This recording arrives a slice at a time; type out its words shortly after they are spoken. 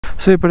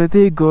So ఇప్పుడైతే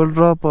ఈ gold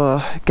drop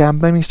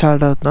campaigning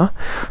start అవుతున్నా.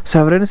 సో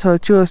ఎవరైనా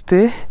సర్చ్ వస్తే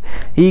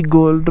ఈ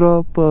గోల్డ్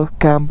డ్రాప్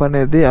క్యాంప్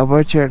అనేది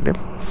అవాయిడ్ చేయండి.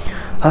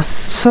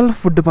 అస్సలు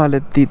ఫుడ్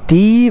బాగాలేదు,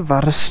 ది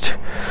వరస్ట్.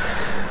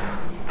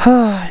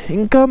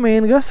 ఇంకా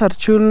మెయిన్గా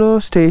సర్చుల్లో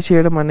స్టే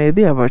చేయడం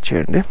అనేది అవాయిడ్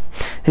చేయండి.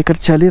 ఇక్కడ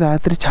చలి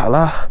రాత్రి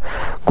చాలా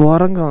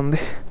ఘోరంగా ఉంది.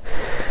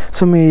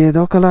 సో మీ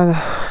ఏదో ఒకలాగా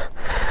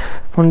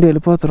ఉండి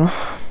వెళ్ళిపోతున్నాం.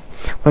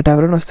 బట్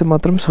ఎవరైనా వస్తే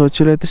మాత్రం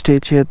సర్చులో అయితే స్టే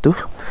చేయొద్దు,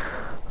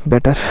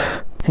 బెటర్.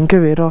 ఇంకా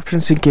వేరే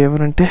ఆప్షన్స్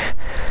ఇంకేమనంటే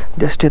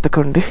జస్ట్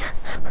ఎతకండి.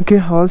 Okay,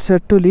 all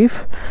set to leave.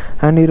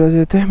 And ఈరోజు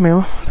అయితే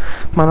మేము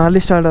మనాలి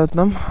స్టార్ట్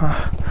అవుతున్నాం.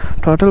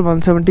 Total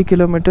 170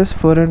 kilometres,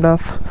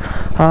 4.5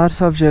 hours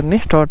of journey.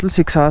 Total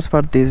 6 hours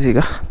పడుతుంది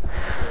ఈజీగా.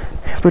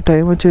 ఇప్పుడు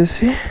టైం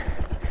వచ్చేసి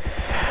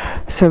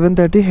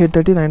 7:30,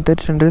 8:30,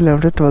 9:30, 10:30,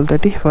 11:30,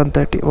 12:30,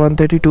 1:30,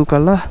 1:32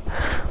 కల్లా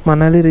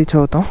మనాలి రీచ్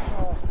అవుతాం.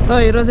 సో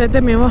ఈరోజు అయితే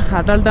మేము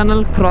అటల్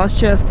టనల్ క్రాస్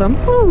చేస్తాం.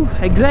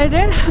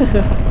 ఎక్సైటెడ్.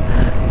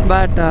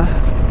 బట్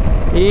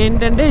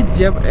ఏంటంటే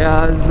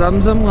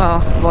జమ్జమ్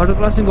వాటర్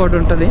క్రాసింగ్ ఒకటి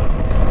ఉంటుంది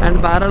అండ్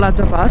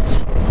బారాలాచా పాస్.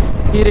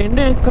 ఈ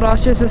రెండు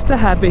క్రాస్ చేసేస్తే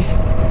హ్యాపీ,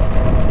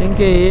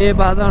 ఇంకే ఏ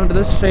బాధ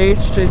ఉండదు.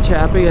 స్ట్రెచ్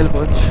హ్యాపీగా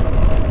వెళ్ళిపోవచ్చు.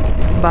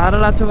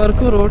 బారాలాచా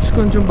వరకు రోడ్స్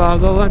కొంచెం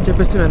బాగోవు అని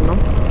చెప్పేసి విన్నాం,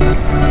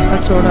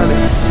 అది చూడాలి.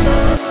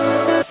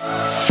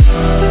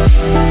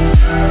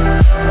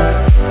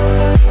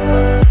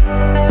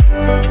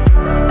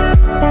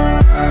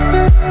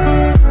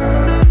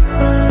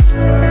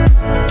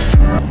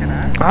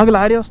 ఆగు,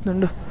 లారీ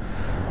వస్తుండు.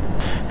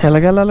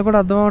 ఎలాగెళ్ళాలో కూడా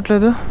అర్థం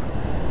అవ్వట్లేదు.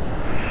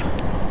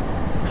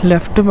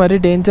 లెఫ్ట్ మరీ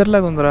డేంజర్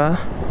లాగా ఉందిరా.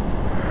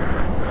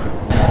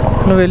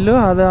 నువ్వు వెళ్ళు,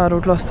 అదే ఆ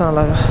రూట్లో వస్తాను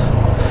అలాగా.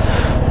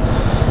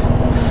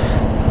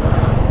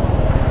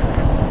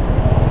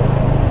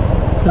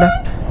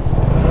 లెఫ్ట్.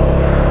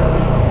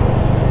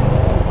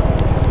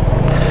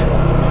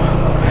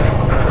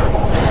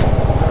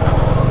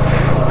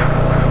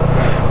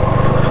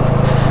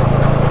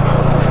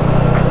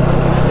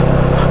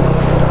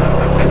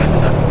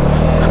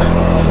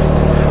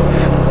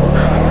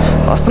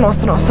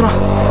 వస్తున్నా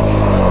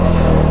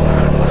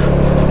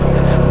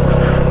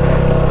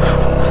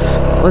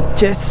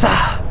వచ్చేసా.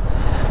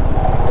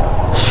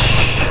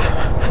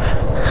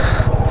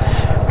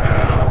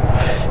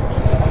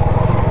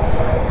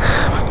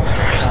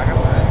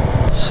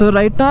 సో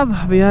రైట్ నా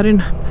వీఆర్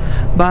ఇన్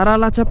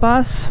బారాలాచా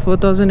పాస్,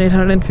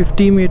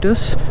 4850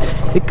 meters.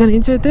 ఇక్కడ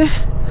నుంచి అయితే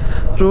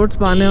రోడ్స్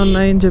బాగానే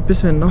ఉన్నాయని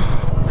చెప్పేసి విన్నాం.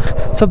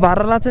 సో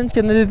బారాలాచా నుంచి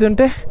కింద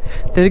దిగుతుంటే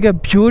తిరిగే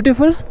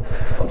బ్యూటిఫుల్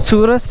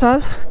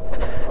సూరజ్తాల్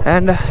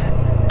అండ్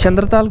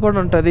చంద్రతాల్ కూడా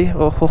ఉంటుంది.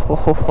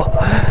 ఓహోహోహో,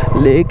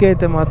 లేక్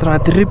అయితే మాత్రం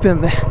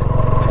అదిరిపోయింది.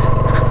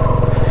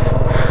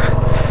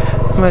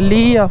 మళ్ళీ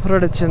ఆఫ్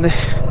రోడ్ వచ్చింది.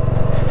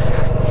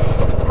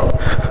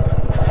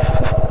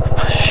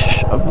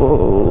 అబ్బో,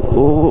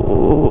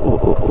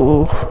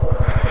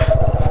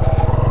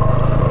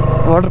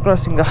 water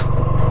క్రాసింగా.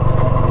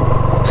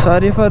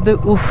 Sorry for the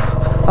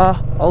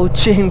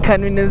ouch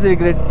inconvenience,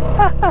 regret.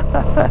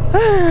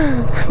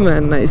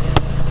 Man, nice.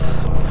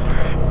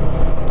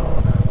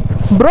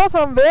 Bro,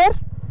 from where?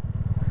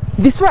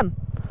 This one?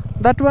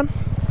 That one?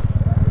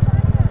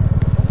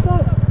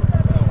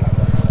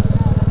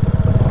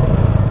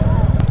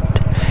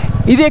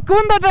 ఇది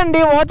ఎక్కువ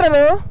ఉందటండి వాటర్.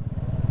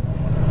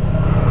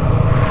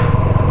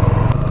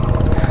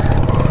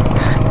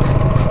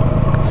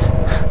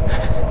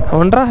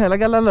 అవునరా,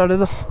 ఎలాగెళ్ళాలో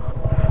అడుగుదాం.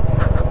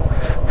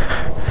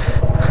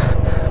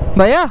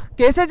 भैया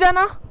कैसे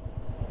जाना?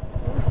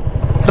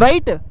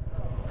 राइट.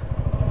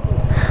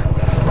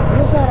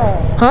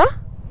 हाँ,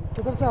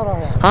 किधर से आ रहा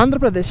है? आंध्र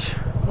प्रदेश.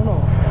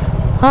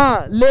 हाँ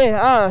ले,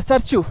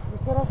 सर्चू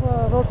इस तरफ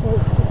रोड से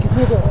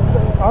कितने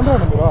आंध्र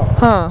नंबर?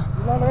 हाँ,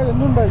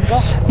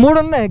 మూడు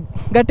ఉన్నాయి,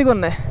 గట్టిగా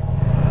ఉన్నాయి.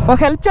 ఒక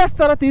హెల్ప్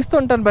చేస్తారా?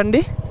 తీస్తుంటాను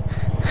బండి.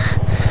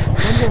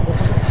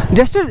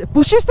 జస్ట్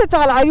పుష్ చేస్తే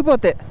చాలా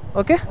ఆగిపోతే.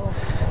 ఓకే,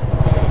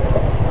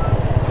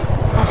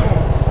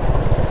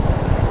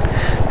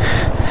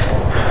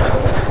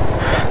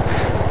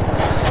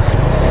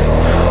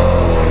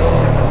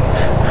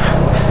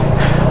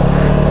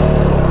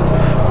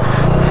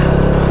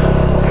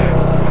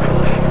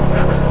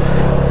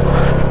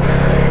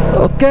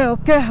 ఓకే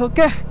ఓకే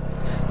ఓకే,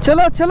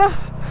 చలో చలో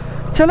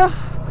చలో.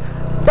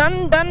 Done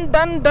done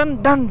done done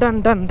done done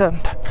done done.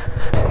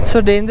 So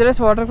dangerous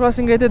water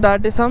crossing అయితే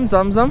దాటేసాం,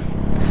 జమ్జమ్.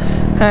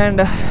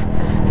 అండ్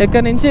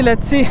ఇక్కడ నుంచి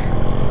let's see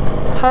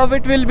how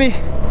it will be.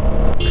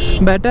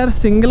 Better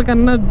single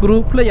కన్నా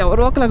గ్రూప్లో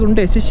ఎవరో ఒకలాగా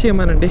ఉంటే అసిస్ట్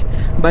చేయమనండి.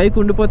 బైక్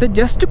ఉండిపోతే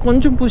జస్ట్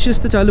కొంచెం పుష్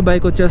చేస్తే చాలు,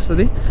 బైక్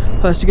వచ్చేస్తుంది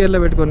ఫస్ట్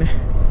గేర్లో పెట్టుకొని.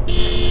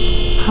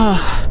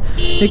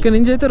 ఇక్కడ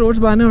నుంచి అయితే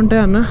రోడ్స్ బాగానే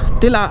ఉంటాయి అన్న.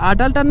 టిల్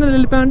అటల్ టన్నల్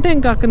వెళ్ళిపోయామంటే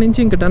ఇంకా అక్కడి నుంచి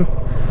ఇంకా టన్.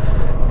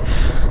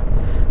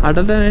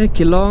 అటల్ టన్నల్,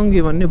 కిలాంగ్,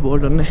 ఇవన్నీ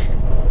బోర్డు ఉన్నాయి.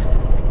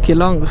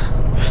 కిలాంగ్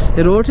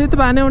రోడ్స్ అయితే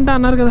బాగానే ఉంటాయి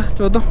అన్నారు కదా,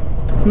 చూద్దాం.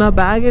 నా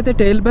బ్యాగ్ అయితే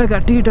టైల్ బ్యాగ్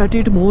అటు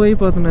ఇటు మూవ్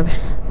అయిపోతున్నది.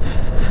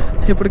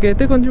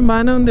 ఇప్పటికైతే కొంచెం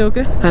బాగానే ఉంది.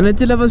 ఓకే,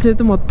 ఎనర్జీ లెవెల్స్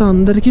అయితే మొత్తం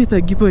అందరికీ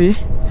తగ్గిపోయి.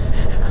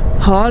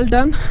 Hall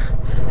done.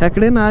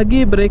 ఎక్కడైనా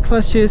ఆగి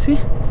బ్రేక్ఫాస్ట్ చేసి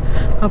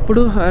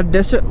అప్పుడు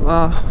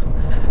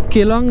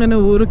కిలాంగ్ అనే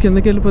ఊరు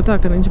కిందకి వెళ్ళిపోతే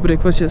అక్కడ నుంచి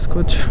బ్రేక్ఫాస్ట్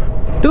చేసుకోవచ్చు.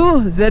 టు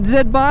ZZ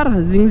బార్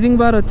జింగ్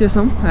బార్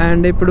వచ్చేసాం.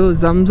 అండ్ ఇప్పుడు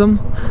జమ్జమ్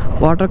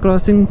వాటర్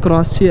క్రాసింగ్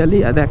క్రాస్ చేయాలి.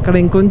 అది అక్కడ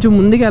ఇంకొంచెం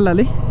ముందుకు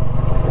వెళ్ళాలి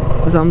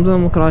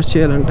జమ్జమ్ క్రాస్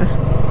చేయాలంటే.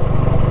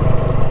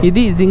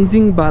 ఇది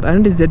జింగ్ బార్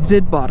అండ్ ZZ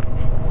బార్,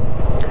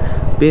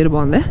 పేరు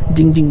బాగుంది,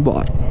 జింగ్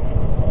bar.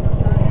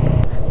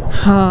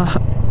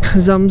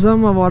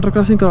 Zamzam water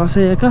crossing cross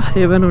అయ్యాక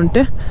ఏవైనా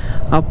ఉంటే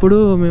అప్పుడు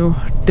మేము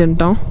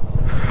తింటాం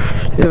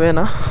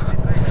ఏవైనా.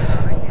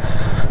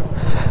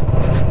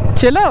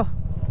 చలో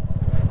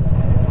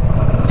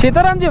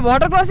సీతారాంజీ,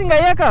 వాటర్ క్రాసింగ్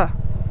అయ్యాక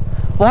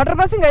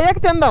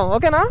తిందాం,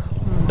 ఓకేనా?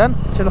 డన్,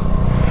 చలో.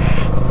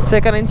 సో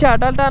ఇక్కడ నుంచి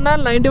Atal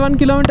tunnel 91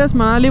 kilometres,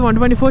 Manali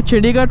 124,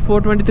 Chandigarh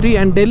 423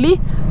 and Delhi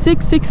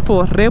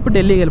 664. రేపు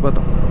ఢిల్లీకి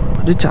వెళ్ళిపోతాం.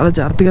 అది చాలా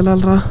జాగ్రత్తగా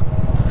వెళ్ళాలరా.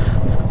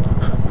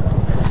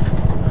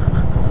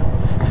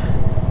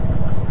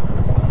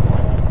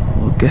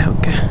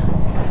 ఓకే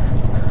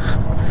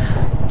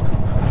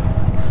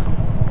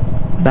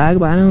బ్యాగ్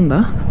బాగానే ఉందా?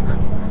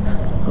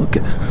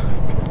 ఓకే.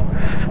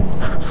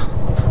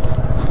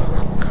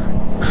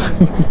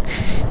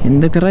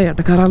 ఎందుకరా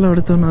ఎటకరాలు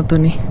ఆడుతావు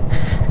నాతోని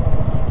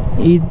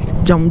ఈ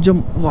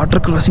జమ్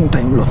వాటర్ క్రాసింగ్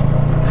టైంలో?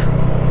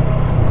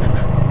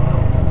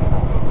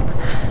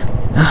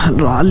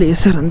 రాళ్ళు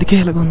వేసారు అందుకే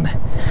ఇలాగుంది.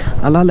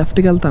 అలా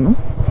లెఫ్ట్కి వెళ్తాను.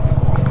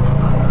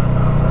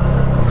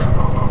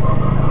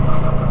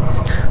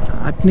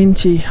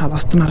 అట్నుంచి అలా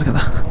వస్తున్నారు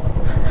కదా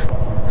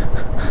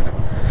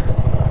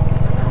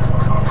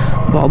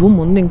బాబు,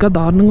 ముందు ఇంకా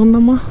దారుణంగా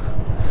ఉందమ్మా.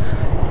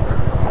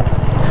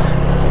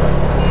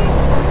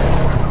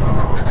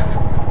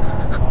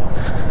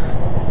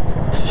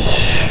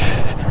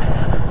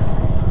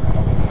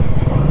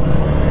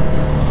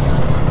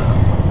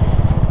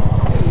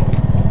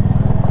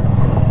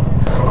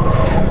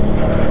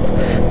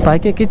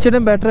 పైకి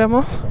ఎక్కించడం బెటర్ ఏమో.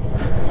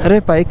 అరే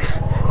పైకి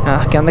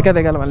కిందకే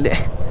దిగాలి మళ్ళీ.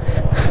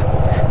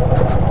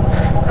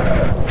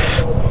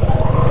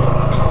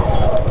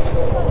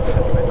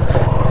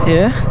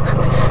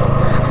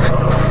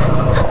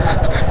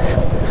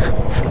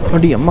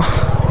 అడి అమ్మ,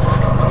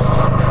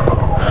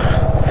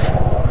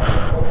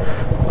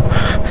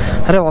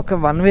 అరే ఒక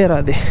వన్ వేరా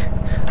అది,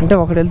 అంటే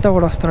ఒకడు వెళ్తే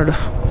ఒకడు వస్తున్నాడు.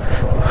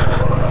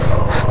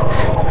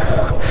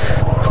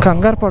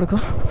 కంగారు పడుకో,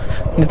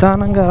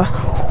 నిదానంగా రా.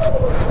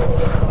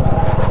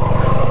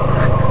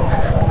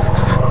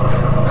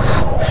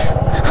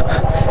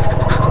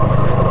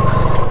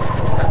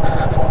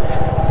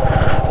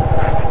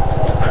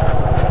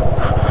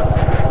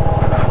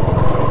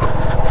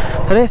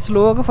 అరే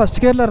స్లోగా ఫస్ట్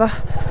గేర్లో రా,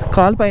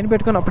 కాలు పైన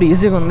పెట్టుకొని, అప్పుడు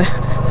ఈజీగా ఉంది.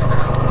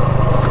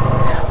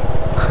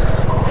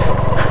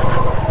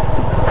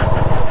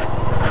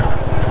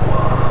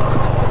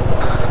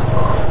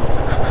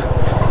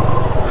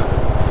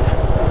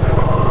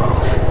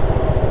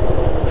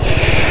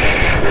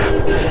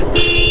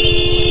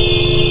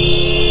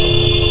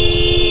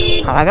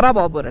 ఆగరా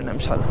బాబు 2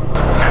 నిమిషాలు.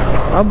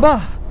 అబ్బా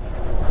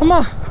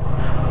అమ్మా,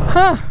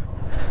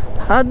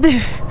 అది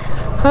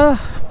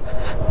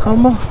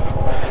అమ్మో,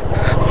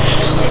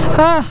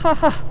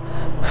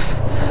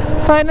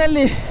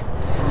 ఫైనల్లీ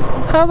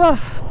అబ్బా,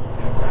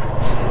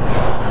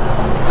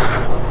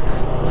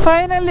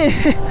 ఫైనల్లీ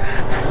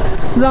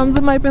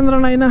జమ్జమ్ అయిపోయిందిరా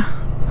నాయన.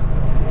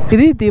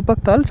 ఇది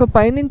దీపక్ తాల్. సో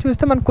పైనుంచి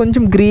చూస్తే మనకు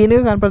కొంచెం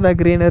గ్రీన్గా కనపడుతుంది, ఆ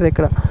గ్రీనరీ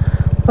ఇక్కడ.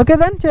 ఓకే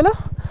దాన్ చలో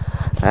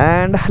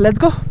అండ్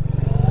లెట్స్ గో.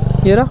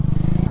 ఏరా,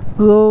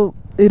 సో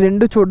ఈ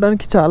రెండు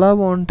చూడడానికి చాలా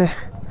బాగుంటాయి.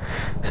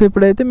 సో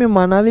ఇప్పుడైతే మేము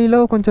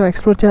మనాలిలో కొంచెం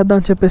ఎక్స్ప్లోర్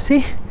చేద్దామని చెప్పేసి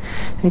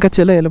ఇంకా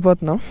చలో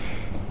వెళ్ళిపోతున్నాం.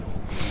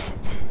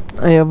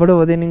 ఎవడో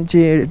ఉదయం నుంచి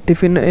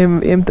టిఫిన్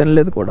ఏం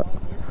తినలేదు కూడా.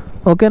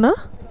 ఓకేనా?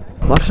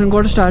 వర్షం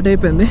కూడా స్టార్ట్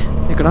అయిపోయింది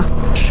ఇక్కడ.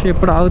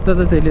 ఎప్పుడు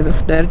ఆగుతుందో తెలీదు.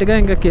 డైరెక్ట్గా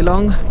ఇంకా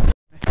కిలాంగ్.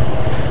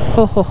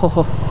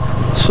 ఓహోహోహో,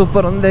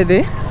 సూపర్ ఉంది ఇది,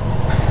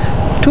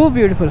 టూ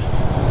బ్యూటిఫుల్.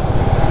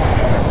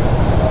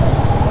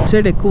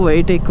 సైడ్ ఎక్కువ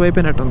వెయిట్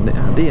ఎక్కువైపోయినట్టుంది,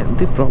 అది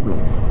ఎంత ప్రాబ్లం.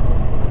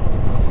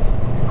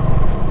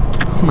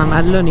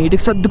 మనాలిలో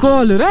నీటికి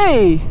సర్దుకోవాలి రే.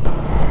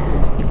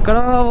 ఇక్కడ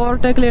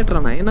ఓవర్టేక్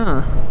లేటరా నాయనా.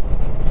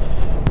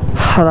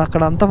 అది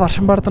అక్కడ అంతా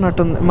వర్షం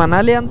పడుతున్నట్టుంది,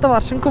 మనాలి అంతా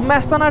వర్షం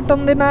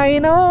కుమ్మేస్తున్నట్టుంది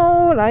నాయనో.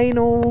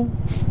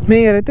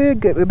 మీరైతే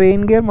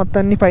రెయిన్ గేర్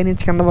మొత్తాన్ని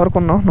పైనుంచి కింద వరకు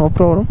ఉన్నాం, నో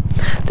ప్రాబ్లం.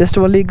 జస్ట్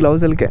వాళ్ళు ఈ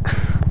గ్లౌజులకే,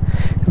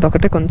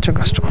 ఇదొకటే కొంచెం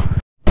కష్టం.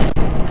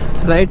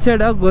 రైట్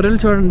సైడ్ గొర్రెలు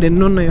చూడండి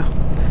ఎన్ని ఉన్నాయో,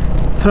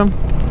 ఫ్రమ్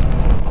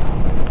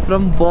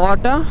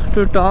బాటమ్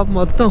టు టాప్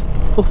మొత్తం.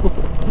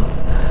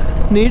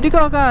 నీటికి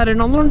ఒక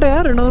 200 ఉంటాయా,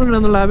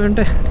 200-250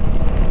 ఉంటాయి.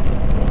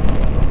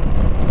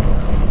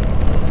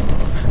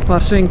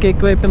 వర్షం ఇంకా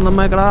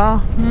ఎక్కువైపోయిందమ్మా ఇక్కడ.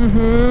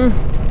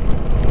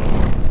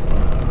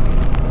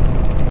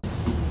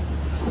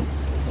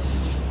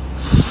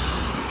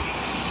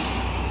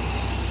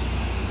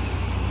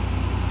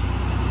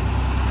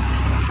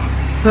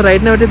 సో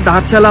రైట్ నైట్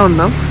దార్చాలా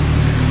ఉన్నాం.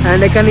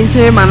 అండ్ ఇక్కడ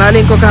నుంచి మనాలి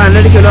ఇంకొక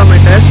 100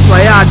 kilometres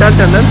via Atal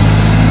tunnel.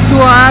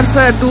 2 hours,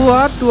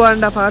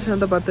 2.5 hours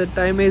ఎంత పడుతుంది.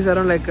 Time is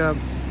around like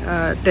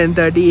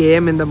 10:30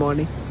 AM in the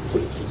morning.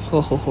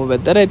 ఓహోహో,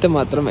 వెదర్ అయితే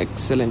మాత్రం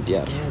ఎక్సలెంట్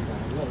యార్,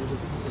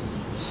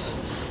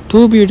 టూ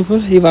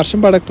బ్యూటిఫుల్. ఈ వర్షం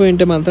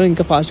పడకపోయింటే మాత్రం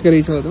ఇంకా ఫాస్ట్గా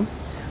రీచ్ అవుతాం.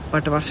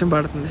 బట్ వర్షం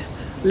పడుతుంది.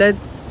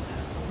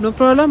 No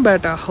problem,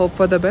 but hope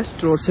for the best.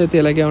 Roads అయితే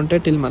ఇలాగే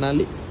ఉంటాయి టిల్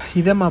మనాలి.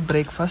 ఇదే మా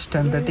బ్రేక్ఫాస్ట్.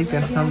 10:30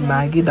 తింటున్నాం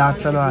మ్యాగీ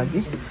దార్చాలో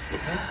ఆగి.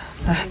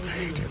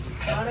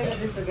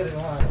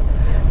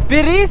 We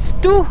reached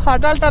to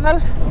Atal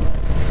tunnel.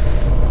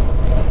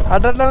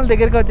 Atal tunnel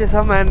దగ్గరికి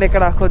వచ్చేసాం. అండ్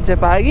ఇక్కడ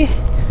కొంచెంసేపు ఆగి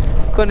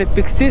కొన్ని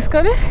పిక్స్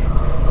తీసుకొని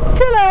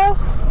చలో.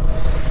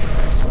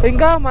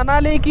 ఇంకా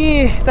మనాలికి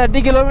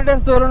 30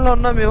 కిలోమీటర్స్ దూరంలో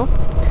ఉన్నాం మేము.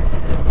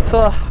 సో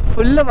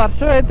ఫుల్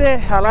వర్షం అయితే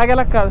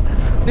అలాగేలా కాదు.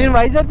 నేను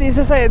వైజాగ్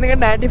తీసేసాను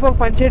ఎందుకంటే 94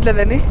 పని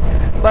చేయట్లేదని.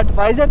 బట్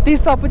వైజాగ్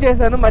తీసి తప్పు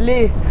చేశాను. మళ్ళీ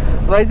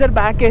వైజాగ్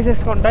బ్యాక్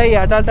వేసేసుకుంటా ఈ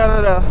అటల్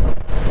టనల్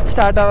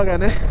స్టార్ట్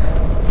అవ్వగానే.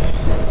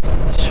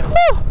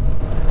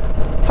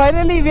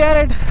 Finally we are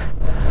at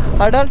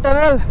Atal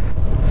tunnel.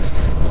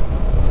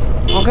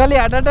 ఒకవేళ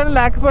అటల్ టనల్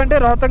లేకపోతే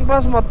రోహతంగ్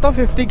పాస్ మొత్తం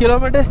 50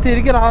 కిలోమీటర్స్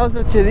తిరిగి రావాల్సి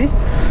వచ్చేది.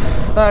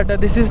 But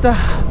this is the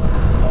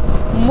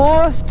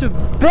most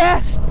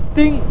best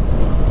thing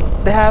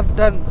they have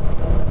done.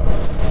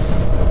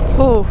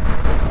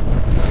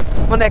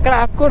 మనం ఎక్కడ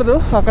ఆగకూడదు,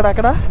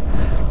 అక్కడక్కడ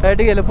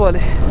బయటికి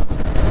వెళ్ళిపోవాలి.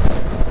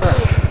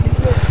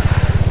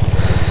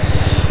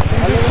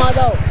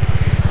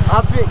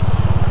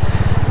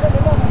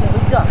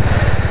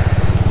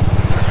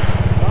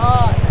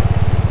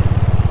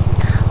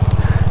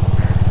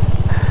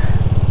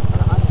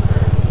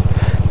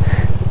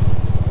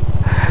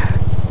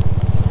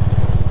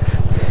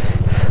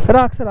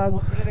 Racks రాగు.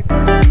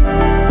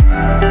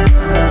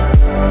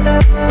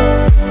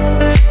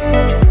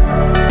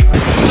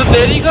 So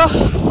there you go,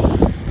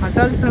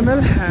 Atal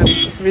Tunnel and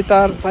with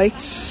our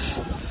bikes.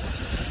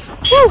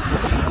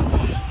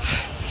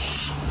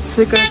 So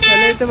ఇక్కడ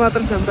చలి అయితే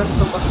మాత్రం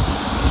చంపేస్తాం.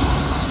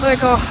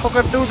 ఇక ఒక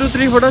 2 to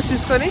 3 ఫొటోస్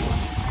తీసుకొని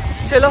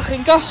చలో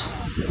ఇంకా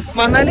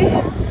Manali.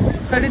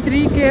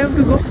 33 km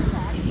to go.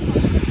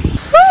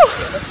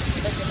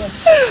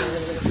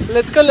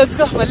 Let's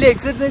go. మళ్ళీ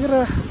ఎగ్జిట్ దగ్గర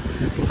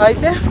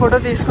అయితే ఫోటో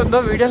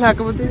తీసుకుందాం. వీడియో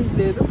లేకపోతే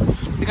లేదు,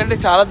 ఎందుకంటే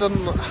చాలా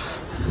దూరం.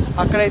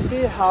 అక్కడైతే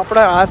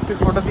ఆపి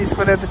ఫోటో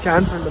తీసుకునే అయితే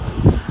ఛాన్స్ ఉండదు.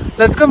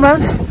 Let's go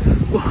man.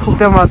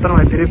 మాత్రం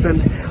అది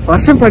తిరిగిపోయింది.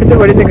 వర్షం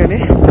పడింది కానీ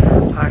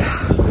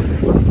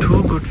too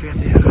good view.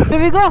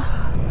 Here we go,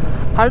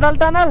 Atal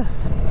Tunnel.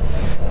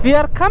 We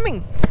are coming.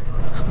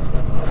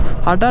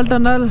 Atal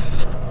Tunnel,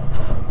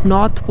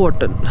 North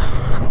Portal.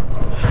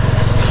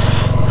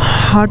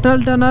 Atal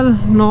Tunnel,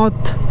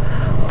 North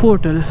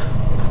Portal.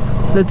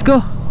 Let's go.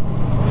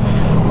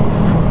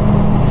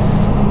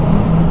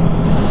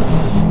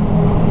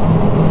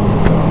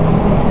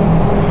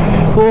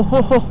 ఓహో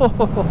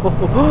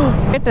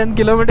 10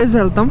 కిలోమీటర్స్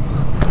వెళ్తాం.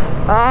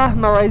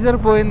 నా వైజర్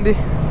పోయింది,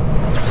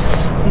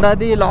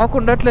 అది లాక్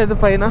ఉండట్లేదు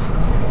పైన.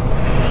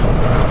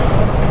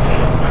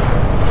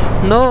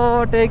 No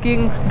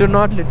taking, do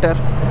not litter,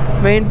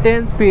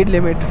 maintain speed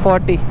limit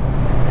 40.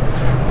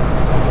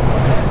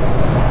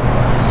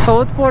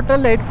 South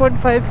portal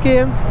 8.5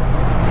 km.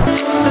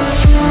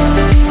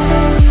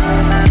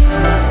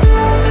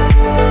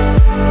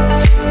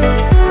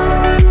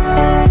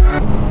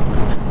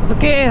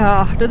 Okay,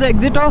 to the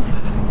exit of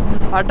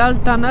Atal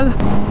Tunnel.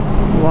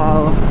 Wow,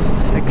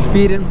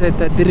 experience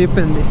అయితే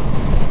తిరిగిపోయింది.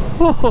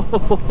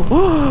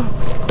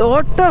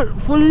 Total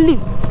fully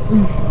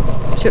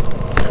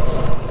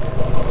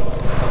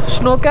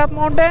snow cap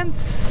mountains.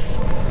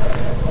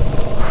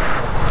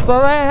 Bye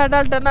bye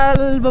Atal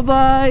Tunnel, bye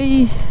bye.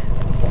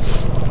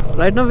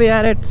 Right now we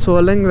are at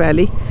Solang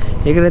Valley.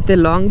 ఇక్కడైతే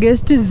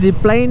longest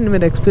zip line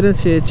మీరు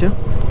experience చేయొచ్చు.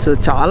 So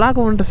చాలా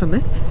counters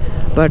ఉన్నాయి,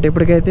 but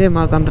ఇప్పటికైతే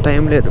మాకు అంత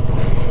టైం లేదు.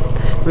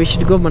 We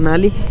should go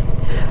Manali.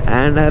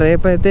 And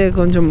రేపైతే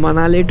కొంచెం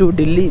మనాలి టు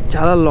ఢిల్లీ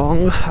చాలా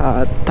long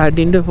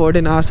 13 to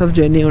 14 hours of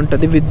journey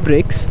ఉంటుంది విత్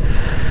బ్రేక్స్.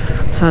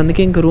 సో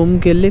అందుకే ఇంక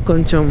రూమ్కి వెళ్ళి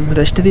కొంచెం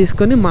రెస్ట్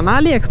తీసుకొని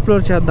మనాలి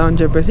ఎక్స్ప్లోర్ చేద్దామని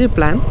చెప్పేసి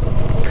ప్లాన్.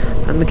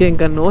 అందుకే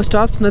ఇంకా నో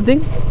స్టాప్స్,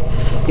 నథింగ్.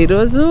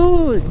 ఈరోజు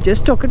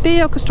జస్ట్ ఒక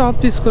స్టాప్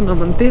తీసుకున్నాం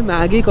అంతే,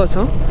 మ్యాగీ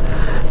కోసం.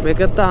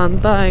 మిగతా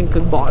అంతా ఇంకా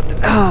బాగుంది.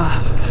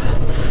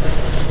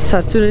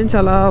 సర్చ్ నుంచి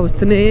అలా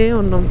వస్తూనే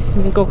ఉన్నాం.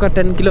 ఇంకొక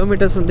 10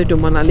 kilometers ఉంది to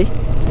Manali.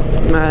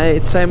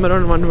 It's time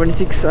around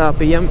 1:26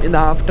 PM in the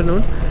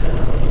afternoon.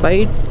 By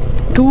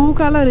 2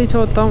 కల్లా రీచ్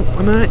అవుతాం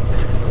అని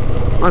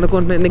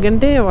అనుకుంటున్నాను,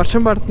 ఎందుకంటే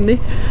వర్షం పడుతుంది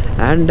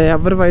అండ్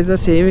ఎవరి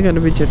వైజర్స్ ఏమీ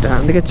కనిపించట,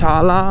 అందుకే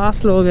చాలా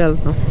స్లోగా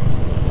వెళ్తాం.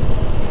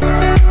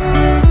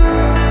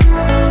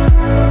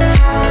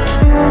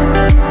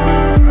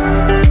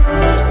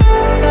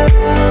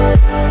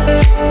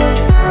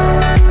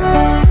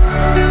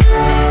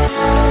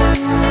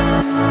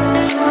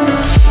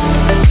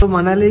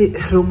 మనాలి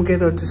రూమ్కి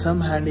అయితే వచ్చేసాం.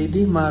 అండ్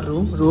ఇది మా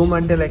రూమ్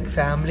అంటే like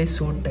family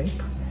suit type.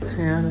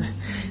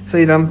 So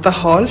ఇదంతా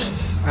హాల్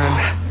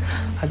అండ్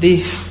అది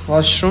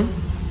వాష్రూమ్.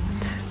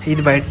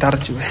 ఇది బయట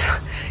తరచు చూపిస్తా.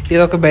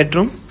 ఇది ఒక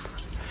బెడ్రూమ్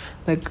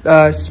లైక్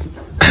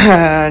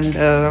అండ్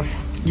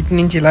ఇటు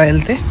నుంచి ఇలా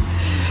వెళ్తే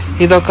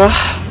ఇదొక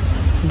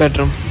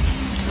బెడ్రూమ్.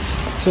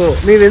 సో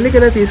మేము ఎందుకు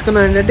ఇలా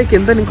తీసుకున్నాం ఏంటంటే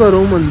కింద ఇంకో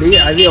రూమ్ ఉంది,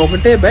 అది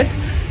ఒకటే బెడ్,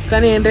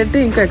 కానీ ఏంటంటే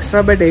ఇంకా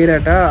ఎక్స్ట్రా బెడ్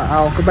వేయరట. ఆ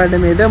ఒక బెడ్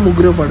మీద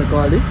 3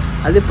 పడుకోవాలి,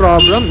 అది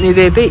ప్రాబ్లం.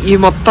 ఇదైతే ఈ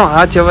మొత్తం ఆ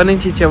చివరి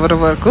నుంచి చివరి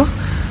వరకు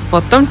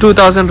మొత్తం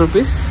 2000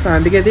 రూపీస్.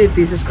 అందుకే ఇది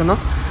తీసేసుకున్నాం.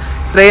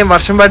 ట్రైన్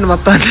వర్షం పడిన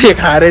మొత్తం అంటే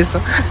ఇక్కడ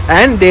ఆరేసాం.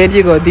 And there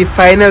you go, the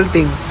final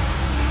thing,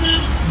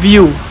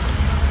 view.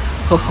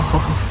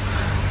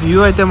 View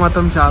అయితే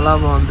మొత్తం చాలా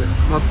బాగుంది.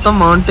 మొత్తం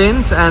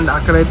మౌంటైన్స్ అండ్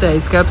అక్కడైతే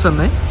ఐస్ క్యాప్స్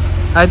ఉన్నాయి.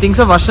 ఐ థింక్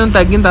సో వర్షం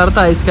తగ్గిన తర్వాత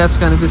ఐస్ క్యాప్స్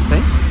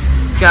కనిపిస్తాయి.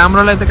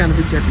 కెమెరాలో అయితే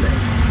కనిపించట్లేదు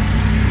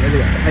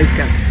ఐస్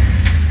క్యాప్స్.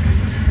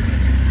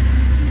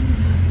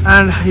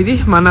 అండ్ ఇది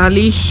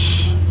మనాలి.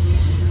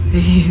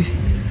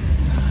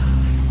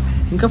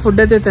 ఇంకా ఫుడ్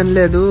అయితే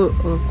తినలేదు.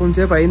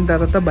 కొంచెంసేపు అయిన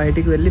తర్వాత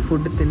బయటికి వెళ్ళి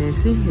ఫుడ్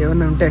తినేసి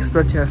ఏమైనా ఉంటే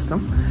ఎక్స్ప్లోర్ చేస్తాం.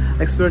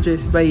 ఎక్స్ప్లోర్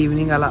చేసి బై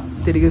ఈవినింగ్ అలా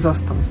తిరిగేసి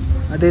వస్తాం.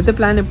 అదైతే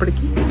ప్లాన్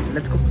ఇప్పటికీ.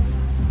 Let's go.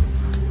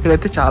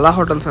 ఇక్కడైతే చాలా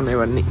హోటల్స్ ఉన్నాయి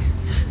ఇవన్నీ.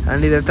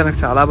 అండ్ ఇదైతే నాకు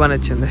చాలా బాగా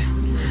నచ్చింది.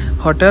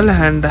 Hotel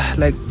and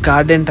like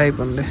garden type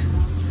ఉంది.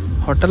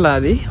 హోటల్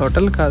అది,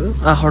 హోటల్ కాదు,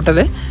 ఆ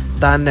హోటలే,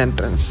 దాని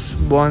ఎంట్రన్స్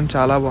బాగుంది,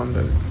 చాలా బాగుంది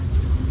అది.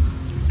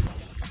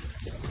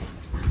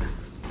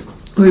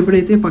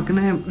 ఇప్పుడైతే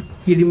పక్కనే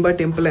హిడింబా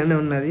టెంపుల్ అనే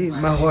ఉన్నది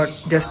మా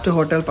జస్ట్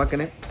హోటల్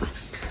పక్కనే.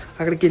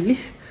 అక్కడికి వెళ్ళి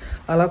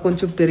అలా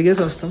కొంచెం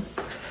తిరిగేసి వస్తాం.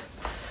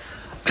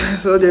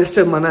 So just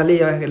Manali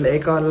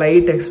like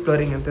light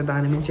exploring అంతే,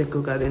 దాని మించి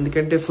ఎక్కువ కాదు.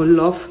 ఎందుకంటే ఫుల్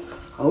ఆఫ్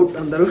అవుట్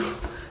అందరూ.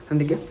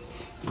 అందుకే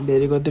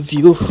there you go the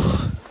view.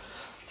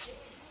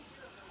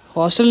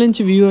 Hostel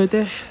నుంచి వ్యూ అయితే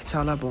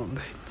చాలా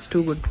బాగుంది. It's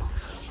too good.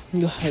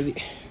 అది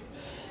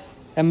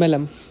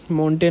MLM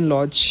mountain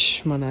LADS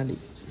Manali.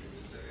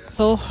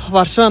 So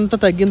వర్షం అంతా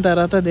తగ్గిన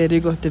తర్వాత there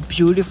you go the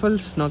beautiful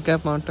snow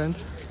cap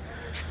mountains.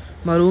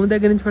 మా రూమ్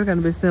దగ్గర నుంచి కూడా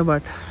కనిపిస్తున్నాయి.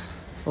 బట్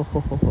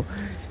ఓహోహో,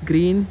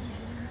 green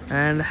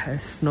and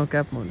snow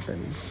cap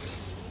mountains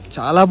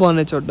చాలా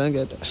బాగున్నాయి చూడడానికి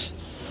అయితే.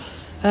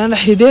 అండ్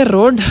ఇదే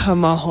రోడ్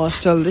మా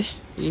హాస్టల్ది.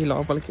 ఈ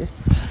లోపలికి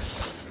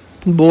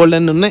బోల్డ్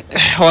అన్నీ ఉన్నాయి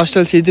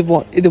హాస్టల్స్.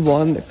 ఇది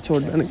బాగుంది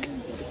చూడడానికి.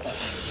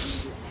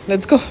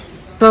 Let's go.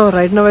 So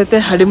right now అయితే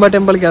హడింబా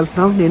టెంపుల్కి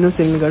వెళ్తున్నాం నేను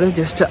సింగిల్.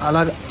 జస్ట్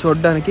అలా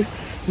చూడడానికి,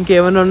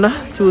 ఇంకేమైనా ఉన్నా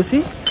చూసి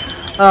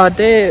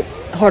అంటే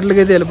హోటల్కి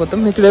అయితే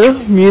వెళ్ళిపోతాం. ఇక్కడ ఏదో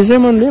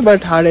మ్యూజియం ఉంది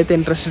బట్ ఆడైతే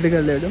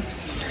ఇంట్రెస్టెడ్గా లేడు,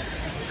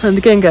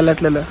 అందుకే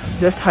ఇంకెళ్ళట్లేదు.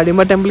 జస్ట్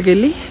హడింబా టెంపుల్కి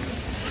వెళ్ళి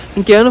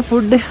ఇంకేమైనా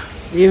ఫుడ్,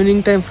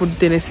 ఈవినింగ్ టైం ఫుడ్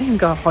తినేసి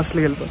ఇంకా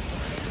హాస్టల్కి వెళ్ళిపోతాం.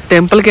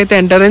 టెంపుల్కి అయితే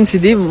ఎంట్రన్స్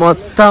ఇది.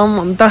 మొత్తం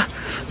అంతా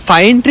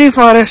పైన్ ట్రీ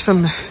ఫారెస్ట్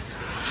ఉంది.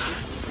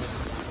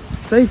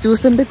 సో ఇది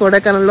చూస్తుంటే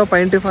కొడైకెనాల్లో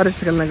పైన్ ట్రీ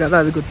ఫారెస్ట్కి వెళ్ళినా కదా,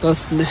 అది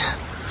గుర్తొస్తుంది.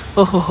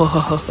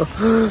 ఓహోహో,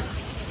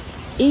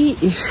 ఈ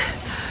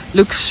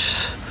లుక్స్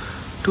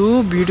టూ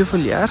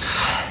బ్యూటిఫుల్ యార్.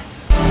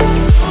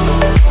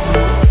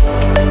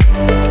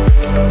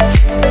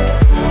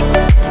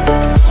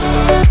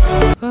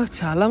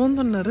 చాలా మంది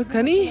ఉన్నారు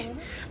కానీ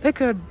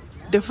లైక్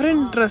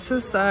డిఫరెంట్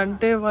డ్రెస్సెస్.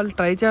 అంటే వాళ్ళు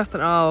ట్రై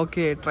చేస్తారు.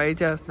 ఓకే, ట్రై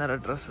చేస్తున్నారు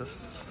డ్రెస్సెస్.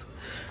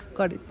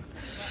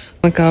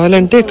 మనకు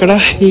కావాలంటే ఇక్కడ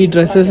ఈ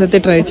డ్రెస్సెస్ అయితే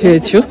ట్రై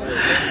చేయొచ్చు.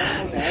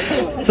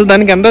 సో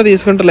దానికి ఎంతో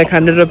తీసుకుంటారు, లైక్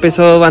 100 రూపీస్,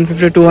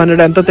 150,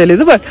 200 ఎంతో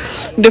తెలీదు. బట్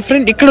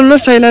డిఫరెంట్ ఇక్కడ ఉన్న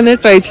స్టైల్ అనేది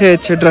ట్రై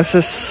చేయొచ్చు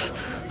డ్రెస్సెస్.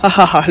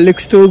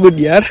 లుక్స్ టూ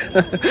గుడ్ యార్.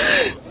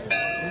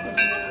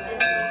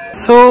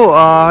 సో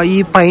ఈ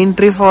పైన్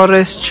ట్రీ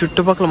ఫారెస్ట్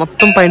చుట్టుపక్కల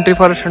మొత్తం పైన్ ట్రీ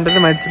ఫారెస్ట్ ఉంటుంది.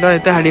 మధ్యలో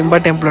అయితే హడింబా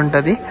టెంపుల్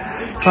ఉంటుంది.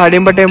 సో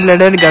హడింబా టెంపుల్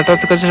అంటే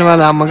ఘటోత్కచుని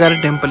వాళ్ళ అమ్మగారి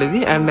టెంపుల్ ఇది.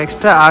 అండ్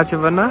నెక్స్ట్ ఆ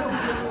చివరన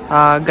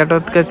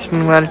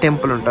ఘటోత్కచుని వాళ్ళ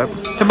టెంపుల్ ఉంటుంది.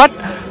 So but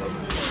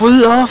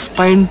full of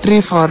pine tree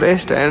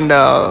forest. And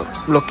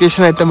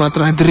location అయితే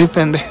మాత్రం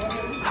అదిరిపోయింది.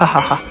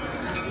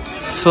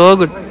 So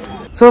good.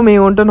 సో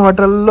మేము ఉంటున్న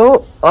హోటల్లో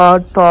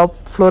టాప్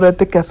ఫ్లోర్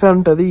అయితే కెఫే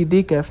ఉంటుంది. ఇది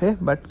కెఫే,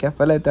 బట్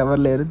కెఫేలో అయితే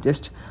ఎవరు లేరు,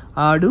 జస్ట్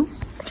ఆడు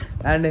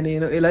అండ్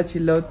నేను ఇలా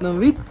చిల్ అవుతున్నాం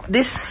with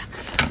this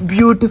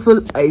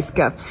beautiful eyes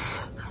caps.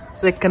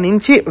 So ఇక్కడ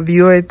నుంచి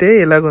వ్యూ అయితే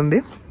ఇలాగుంది.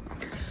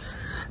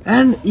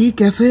 అండ్ ఈ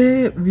కెఫే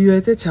వ్యూ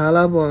అయితే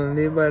చాలా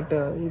బాగుంది. బట్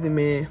ఇది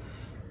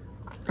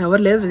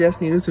ఎవరు లేదు, జస్ట్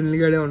నేను సునీల్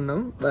గడే ఉన్నాం.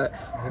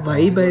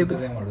 వైబ్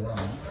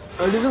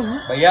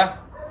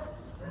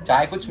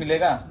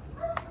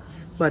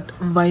బట్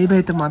వైబ్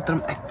అయితే మాత్రం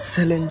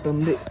ఎక్సలెంట్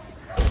ఉంది.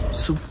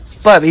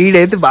 సూపర్.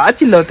 ఈడైతే బాగా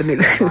చిల్ అవుతుంది.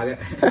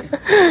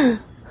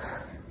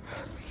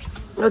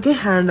 ఓకే,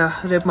 అండ్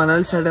రేపు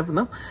మనాలి స్టార్ట్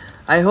అయిపోదాం.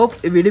 ఐ హోప్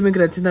ఈ వీడియో మీకు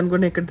నచ్చింది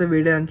అనుకుంటే ఎక్కడితో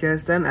వీడియో అని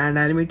చేస్తాను. And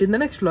I will meet in the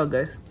next vlog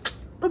guys.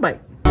 By.